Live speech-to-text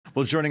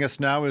Well, joining us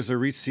now is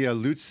Orysia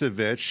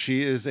Lutsevych.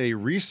 She is a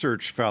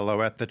research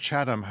fellow at the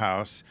Chatham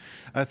House.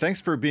 Thanks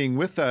for being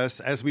with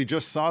us. As we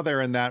just saw there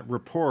in that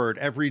report,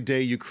 every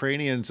day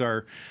Ukrainians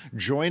are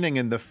joining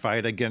in the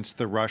fight against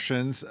the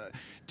Russians.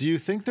 Do you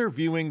think they're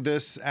viewing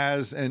this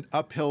as an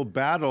uphill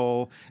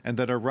battle and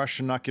that a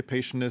Russian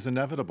occupation is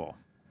inevitable?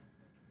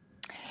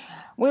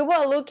 We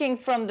were looking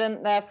for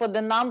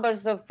the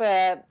numbers of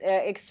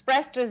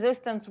expressed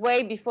resistance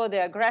way before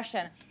the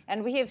aggression,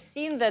 and we have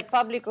seen that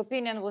public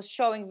opinion was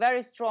showing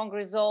very strong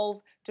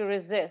resolve to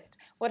resist.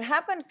 What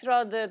happened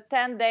throughout the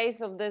 10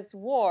 days of this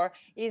war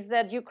is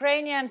that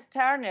Ukrainians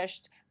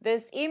tarnished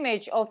this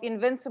image of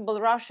invincible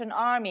Russian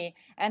army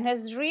and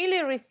has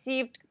really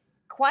received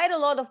quite a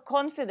lot of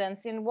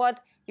confidence in what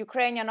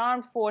Ukrainian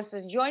armed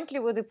forces, jointly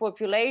with the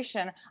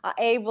population, are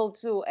able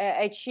to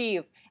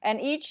achieve. And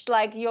each,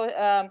 like your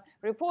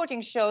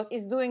reporting shows,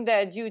 is doing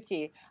their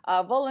duty.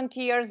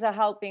 Volunteers are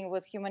helping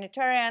with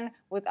humanitarian,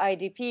 with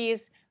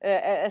IDPs,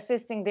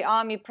 assisting the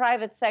army,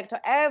 private sector.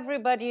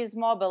 Everybody is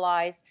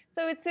mobilized.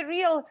 So it's a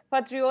real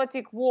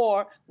patriotic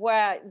war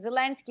where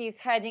Zelensky is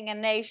heading a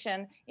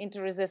nation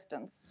into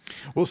resistance.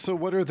 Well, so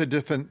what are the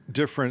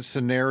different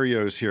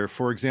scenarios here?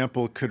 For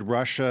example, could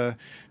Russia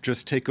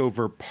just take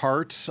over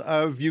parts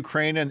of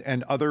Ukraine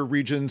and other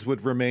regions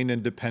would remain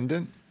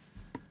independent?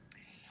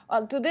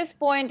 To this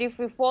point, if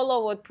we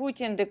follow what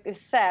Putin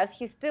says,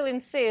 he still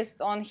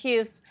insists on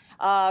his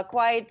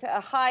quite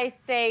high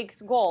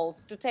stakes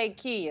goals to take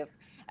Kyiv.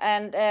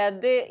 And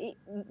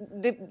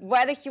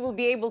whether he will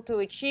be able to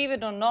achieve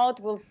it or not,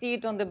 we'll see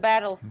it on the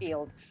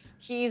battlefield.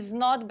 He is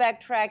not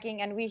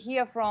backtracking, and we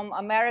hear from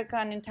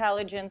American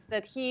intelligence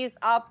that he is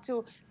up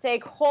to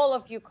take whole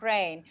of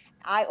Ukraine.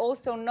 I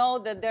also know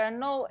that there are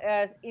no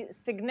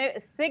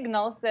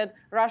signals that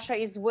Russia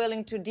is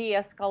willing to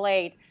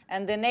de-escalate.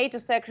 And the NATO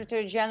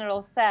Secretary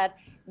General said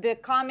the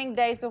coming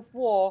days of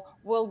war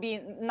will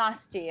be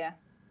nastier.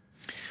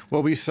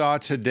 Well, we saw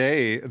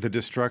today the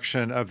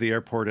destruction of the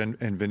airport in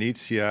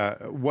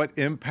Vinnytsia. What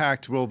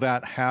impact will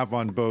that have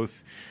on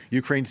both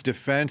Ukraine's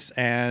defense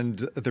and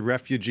the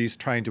refugees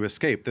trying to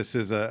escape? This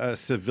is a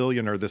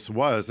civilian, or this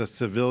was a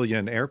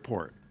civilian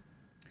airport.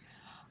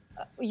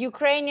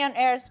 Ukrainian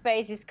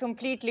airspace is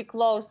completely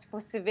closed for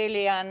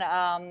civilian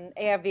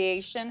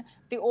aviation.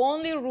 The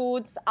only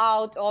routes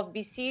out of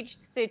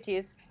besieged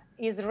cities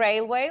is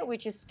railway,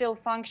 which is still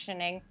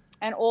functioning,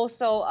 and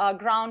also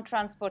ground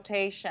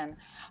transportation.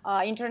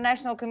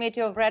 International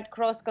Committee of Red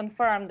Cross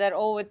confirmed that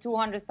over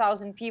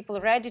 200,000 people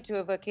ready to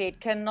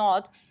evacuate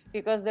cannot,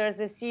 because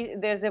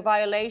there's a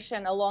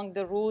violation along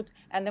the route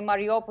and the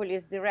Mariupol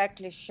is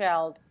directly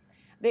shelled.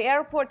 The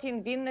airport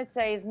in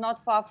Vinnytsia is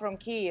not far from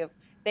Kyiv.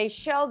 They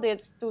shelled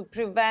it to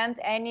prevent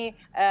any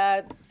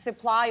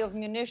supply of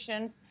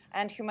munitions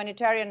and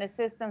humanitarian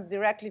assistance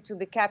directly to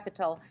the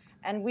capital.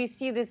 And we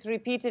see this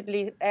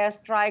repeatedly,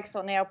 airstrikes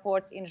on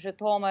airports in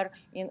Zhytomyr,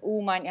 in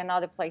Uman, and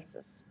other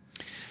places.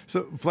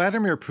 So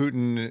Vladimir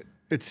Putin,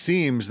 it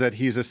seems that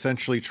he's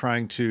essentially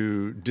trying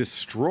to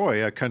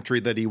destroy a country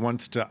that he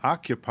wants to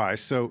occupy.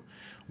 So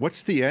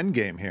what's the end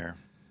game here?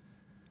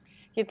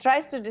 He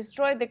tries to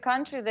destroy the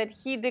country that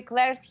he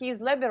declares he is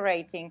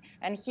liberating,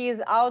 and he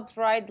is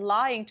outright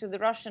lying to the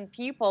Russian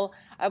people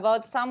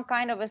about some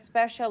kind of a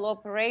special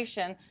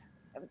operation,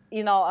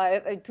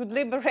 to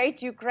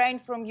liberate Ukraine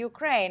from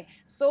Ukraine.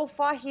 So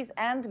far, his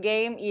end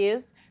game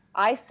is,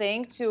 I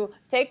think, to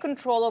take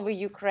control over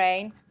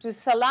Ukraine, to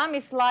salami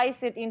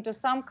slice it into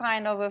some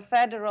kind of a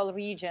federal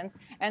regions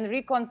and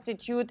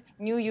reconstitute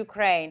new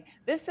Ukraine.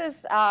 This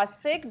is a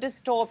sick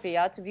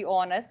dystopia, to be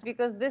honest,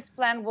 because this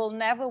plan will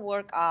never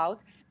work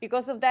out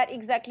because of that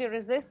exactly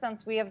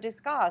resistance we have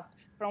discussed.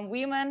 From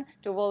women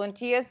to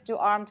volunteers to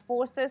armed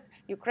forces,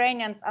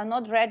 Ukrainians are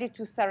not ready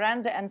to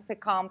surrender and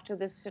succumb to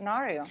this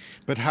scenario.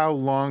 But how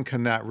long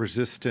can that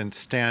resistance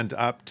stand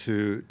up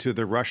to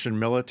the Russian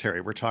military?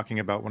 We're talking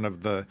about one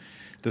of the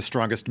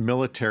strongest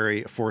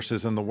military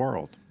forces in the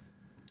world.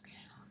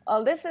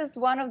 This is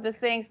one of the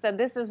things that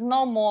this is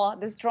no more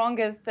the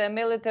strongest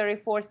military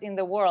force in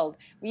the world.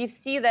 We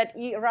see that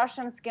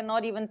Russians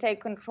cannot even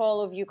take control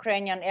of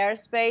Ukrainian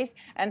airspace,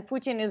 and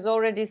Putin is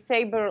already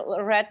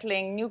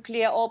saber-rattling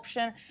nuclear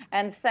option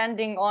and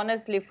sending,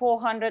 honestly,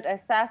 400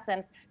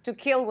 assassins to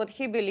kill what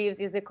he believes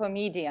is a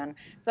comedian.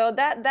 So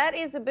that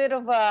is a bit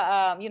of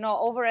a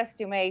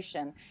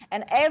overestimation.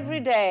 And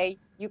every day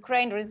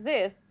Ukraine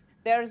resists,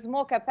 there's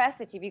more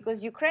capacity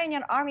because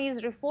Ukrainian army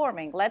is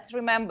reforming. Let's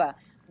remember.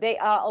 There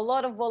are a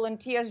lot of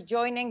volunteers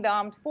joining the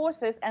armed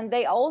forces, and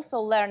they are also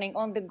learning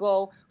on the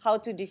go how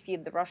to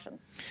defeat the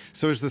Russians.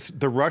 So is this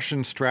the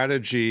Russian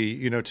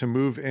strategy, to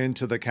move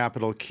into the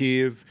capital,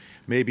 Kyiv,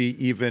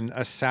 maybe even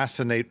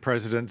assassinate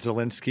President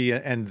Zelensky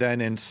and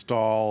then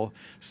install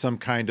some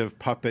kind of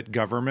puppet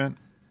government?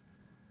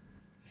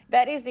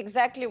 That is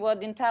exactly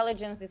what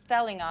intelligence is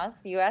telling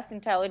us, US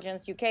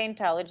intelligence, UK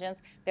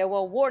intelligence. They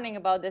were warning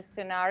about this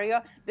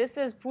scenario. This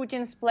is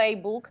Putin's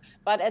playbook,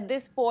 but at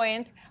this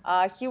point,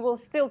 he will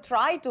still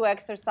try to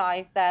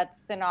exercise that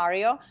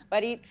scenario,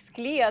 but it's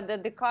clear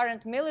that the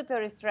current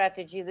military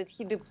strategy that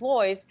he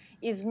deploys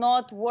is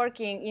not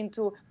working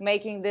into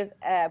making this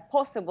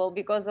possible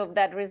because of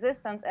that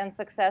resistance and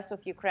success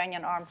of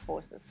Ukrainian armed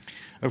forces.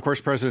 Of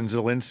course, President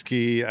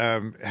Zelensky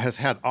has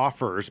had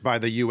offers by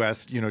the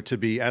U.S., to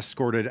be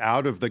escorted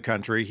out of the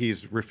country.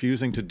 He's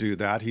refusing to do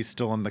that. He's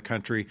still in the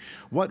country.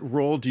 What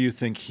role do you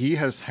think he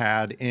has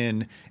had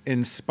in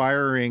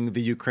inspiring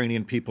the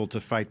Ukrainian people to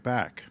fight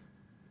back?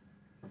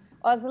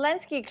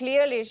 Zelensky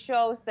clearly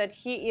shows that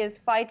he is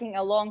fighting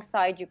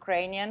alongside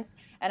Ukrainians.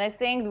 And I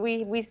think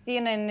we've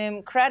seen an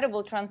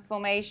incredible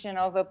transformation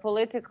of a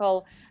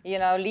political,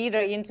 leader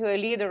into a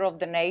leader of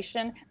the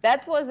nation.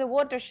 That was a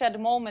watershed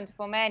moment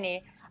for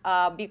many.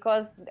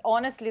 Because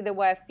honestly, there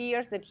were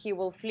fears that he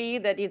will flee,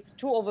 that it's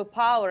too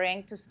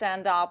overpowering to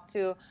stand up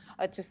to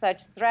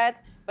such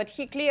threat. But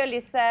he clearly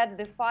said,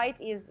 the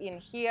fight is in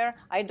here.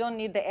 I don't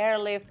need the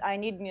airlift. I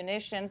need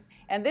munitions.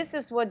 And this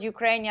is what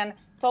Ukrainian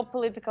top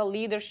political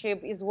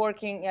leadership is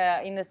working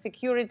in the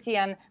security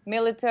and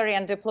military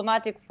and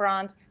diplomatic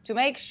front to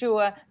make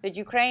sure that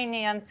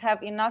Ukrainians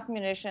have enough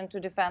munition to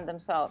defend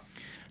themselves.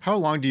 How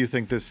long do you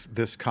think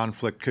this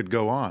conflict could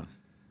go on?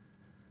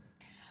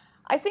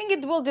 I think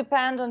it will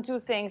depend on two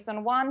things.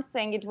 On one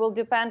thing, it will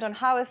depend on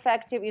how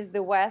effective is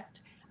the West,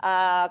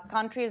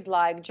 countries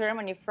like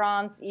Germany,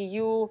 France,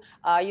 EU,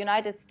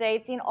 United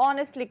States, in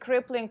honestly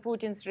crippling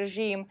Putin's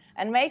regime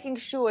and making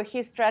sure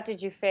his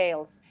strategy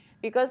fails.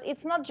 Because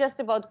it's not just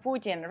about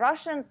Putin.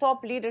 Russian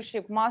top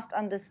leadership must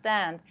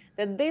understand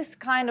that this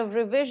kind of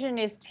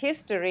revisionist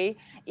history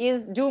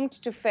is doomed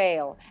to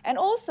fail. And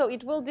also,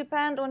 it will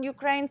depend on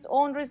Ukraine's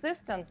own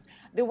resistance.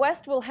 The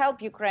West will help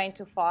Ukraine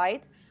to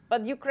fight,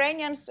 but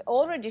Ukrainians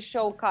already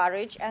show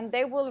courage and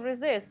they will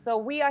resist. So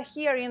we are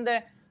here in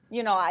the,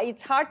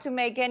 it's hard to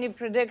make any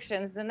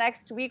predictions. The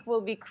next week will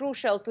be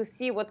crucial to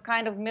see what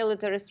kind of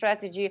military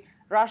strategy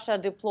Russia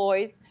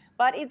deploys.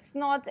 But it's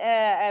not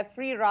a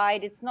free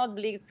ride, it's not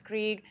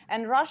blitzkrieg,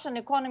 and Russian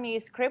economy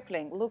is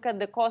crippling. Look at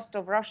the cost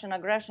of Russian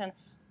aggression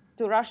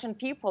to Russian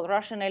people,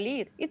 Russian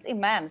elite. It's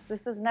immense.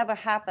 This has never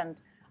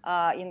happened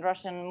in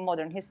Russian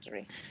modern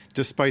history.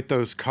 Despite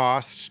those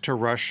costs to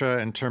Russia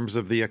in terms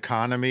of the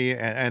economy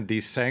and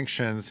these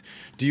sanctions,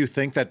 do you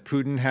think that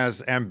Putin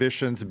has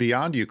ambitions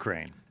beyond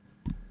Ukraine?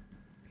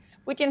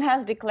 Putin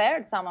has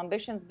declared some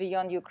ambitions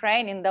beyond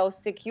Ukraine in those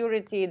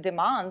security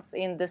demands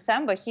in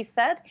December. He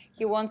said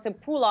he wants a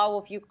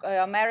pull-out of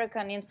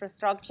American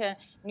infrastructure,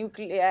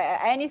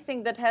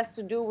 anything that has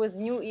to do with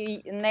new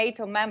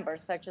NATO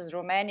members, such as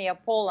Romania,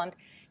 Poland.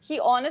 He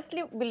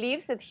honestly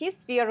believes that his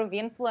sphere of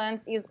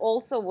influence is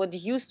also what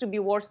used to be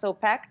Warsaw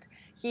Pact.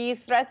 He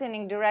is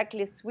threatening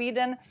directly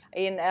Sweden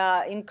in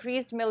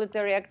increased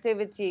military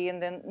activity in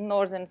the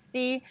Northern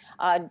Sea,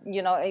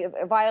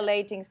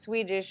 violating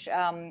Swedish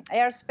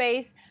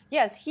airspace.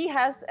 Yes, he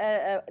has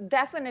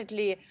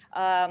definitely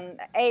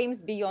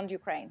aims beyond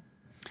Ukraine.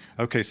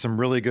 Okay, some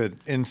really good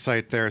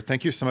insight there.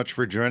 Thank you so much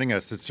for joining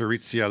us. It's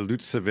Orysia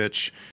Lutsevych,